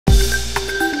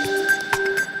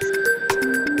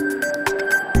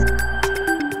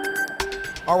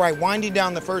All right, winding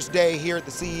down the first day here at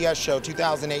the CES show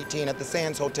 2018 at the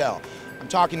Sands Hotel. I'm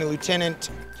talking to Lieutenant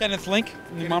Kenneth Link,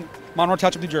 Monroe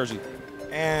Township, New Jersey.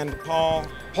 And Paul.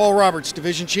 Paul Roberts,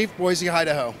 Division Chief, Boise,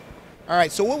 Idaho. All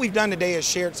right, so what we've done today is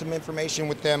shared some information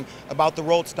with them about the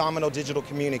Rollts Domino Digital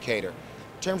Communicator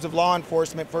in terms of law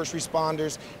enforcement, first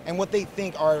responders, and what they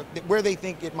think where they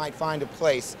think it might find a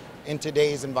place in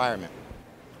today's environment.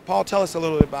 Paul, tell us a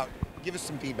little bit about, give us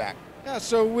some feedback. Yeah,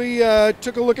 so we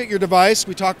took a look at your device,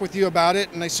 we talked with you about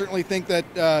it, and I certainly think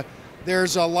that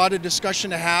there's a lot of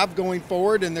discussion to have going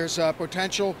forward, and there's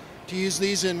potential to use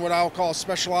these in what I'll call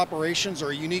special operations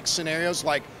or unique scenarios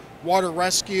like water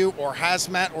rescue or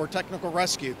hazmat or technical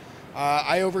rescue.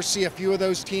 I oversee a few of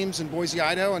those teams in Boise,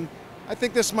 Idaho, and I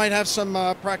think this might have some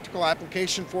practical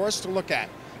application for us to look at.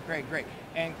 Great, great.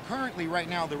 And currently, right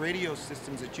now, the radio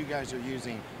systems that you guys are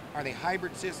using, are they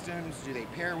hybrid systems? Do they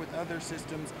pair with other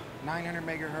systems? 900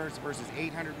 megahertz versus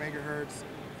 800 megahertz,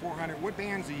 400? What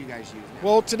bands do you guys use now?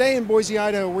 Well, today in Boise,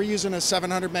 Idaho, we're using a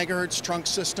 700 megahertz trunk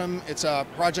system. It's a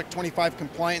Project 25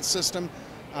 compliance system.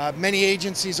 Many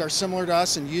agencies are similar to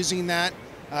us in using that.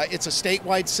 It's a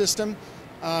statewide system.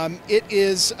 It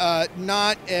is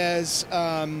not as,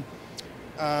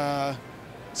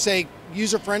 say,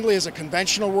 user-friendly as a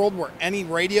conventional world where any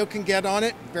radio can get on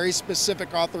it. Very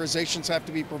specific authorizations have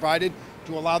to be provided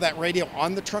to allow that radio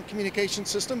on the trunk communication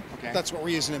system. Okay. That's what we're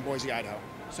using in Boise, Idaho.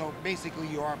 So basically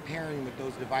you are pairing with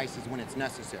those devices when it's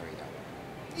necessary,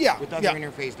 though? Yeah. With other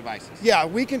interface devices? Yeah,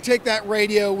 we can take that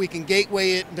radio, we can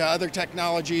gateway it into other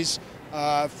technologies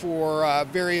for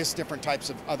various different types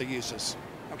of other uses.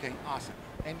 Okay, awesome.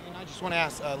 And I just want to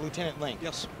ask Lieutenant Link.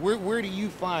 Yes. Where do you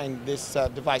find this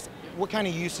device? What kind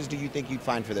of uses do you think you'd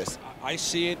find for this? I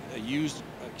see it used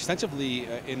extensively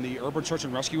in the urban search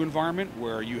and rescue environment,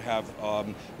 where you have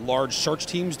large search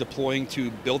teams deploying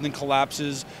to building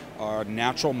collapses,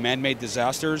 natural man-made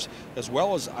disasters, as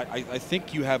well as I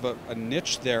think you have a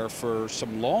niche there for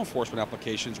some law enforcement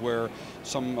applications where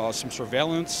some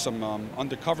surveillance, some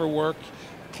undercover work,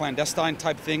 clandestine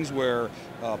type things where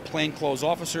plainclothes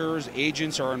officers,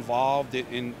 agents are involved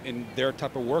in their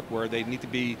type of work where they need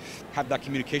to have that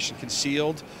communication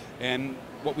concealed. And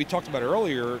what we talked about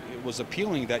earlier, it was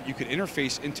appealing that you could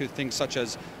interface into things such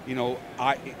as,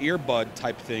 earbud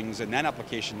type things, and that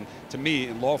application, to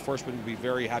me, law enforcement would be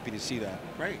very happy to see that.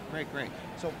 Great, great, great.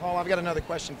 So Paul, I've got another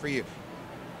question for you.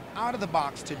 Out of the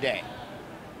box today,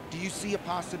 do you see a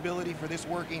possibility for this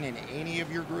working in any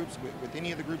of your groups, with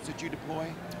any of the groups that you deploy?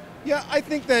 Yeah, I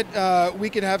think that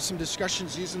we could have some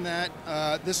discussions using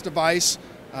this device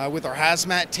with our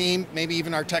hazmat team, maybe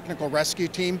even our technical rescue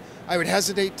team. I would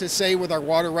hesitate to say with our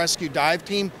water rescue dive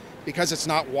team because it's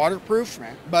not waterproof,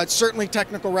 right, but certainly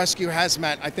technical rescue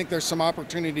hazmat, I think there's some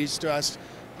opportunities for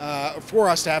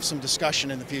us to have some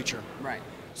discussion in the future. Right.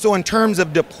 So in terms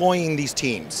of deploying these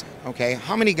teams, okay,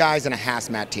 how many guys in a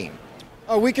hazmat team?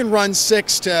 We can run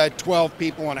 6 to 12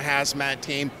 people on a hazmat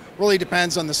team. Really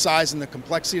depends on the size and the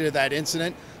complexity of that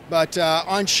incident. But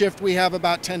on shift, we have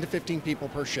about 10 to 15 people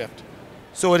per shift.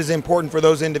 So it is important for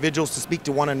those individuals to speak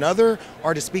to one another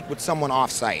or to speak with someone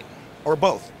off-site, or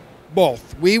both?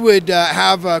 Both. We would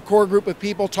have a core group of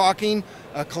people talking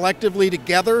collectively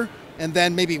together, and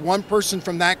then maybe one person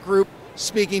from that group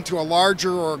speaking to a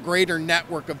larger or a greater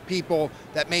network of people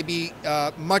that may be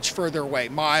much further away,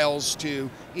 miles to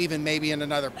even maybe in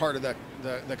another part of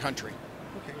the country.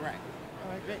 Okay, right.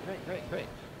 All right, great.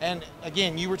 And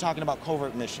again, you were talking about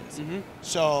covert missions. Mm-hmm.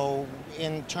 So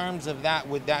in terms of that,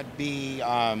 would that be,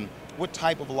 what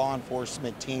type of law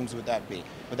enforcement teams would that be?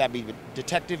 Would that be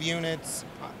detective units?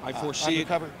 I foresee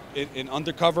undercover? it in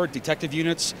undercover detective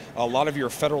units. A lot of your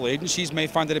federal agencies may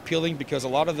find it appealing because a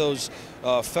lot of those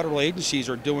federal agencies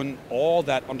are doing all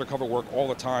that undercover work all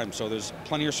the time. So there's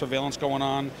plenty of surveillance going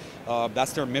on.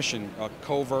 That's their mission,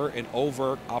 covert and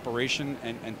overt operation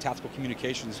and tactical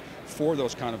communications for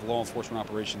those kind of law enforcement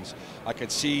operations. I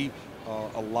could see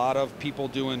a lot of people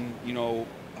doing,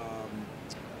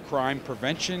 crime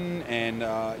prevention and,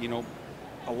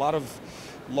 a lot of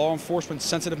law enforcement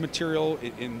sensitive material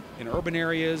in urban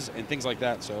areas and things like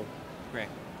that. So great.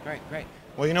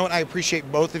 Well, you know what? I appreciate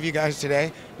both of you guys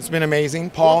today. It's been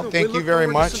amazing. Paul, thank you very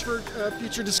much. For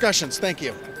future discussions. Thank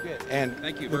you. And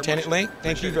thank you Lieutenant Link,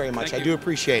 thank you very much. I do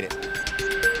appreciate it.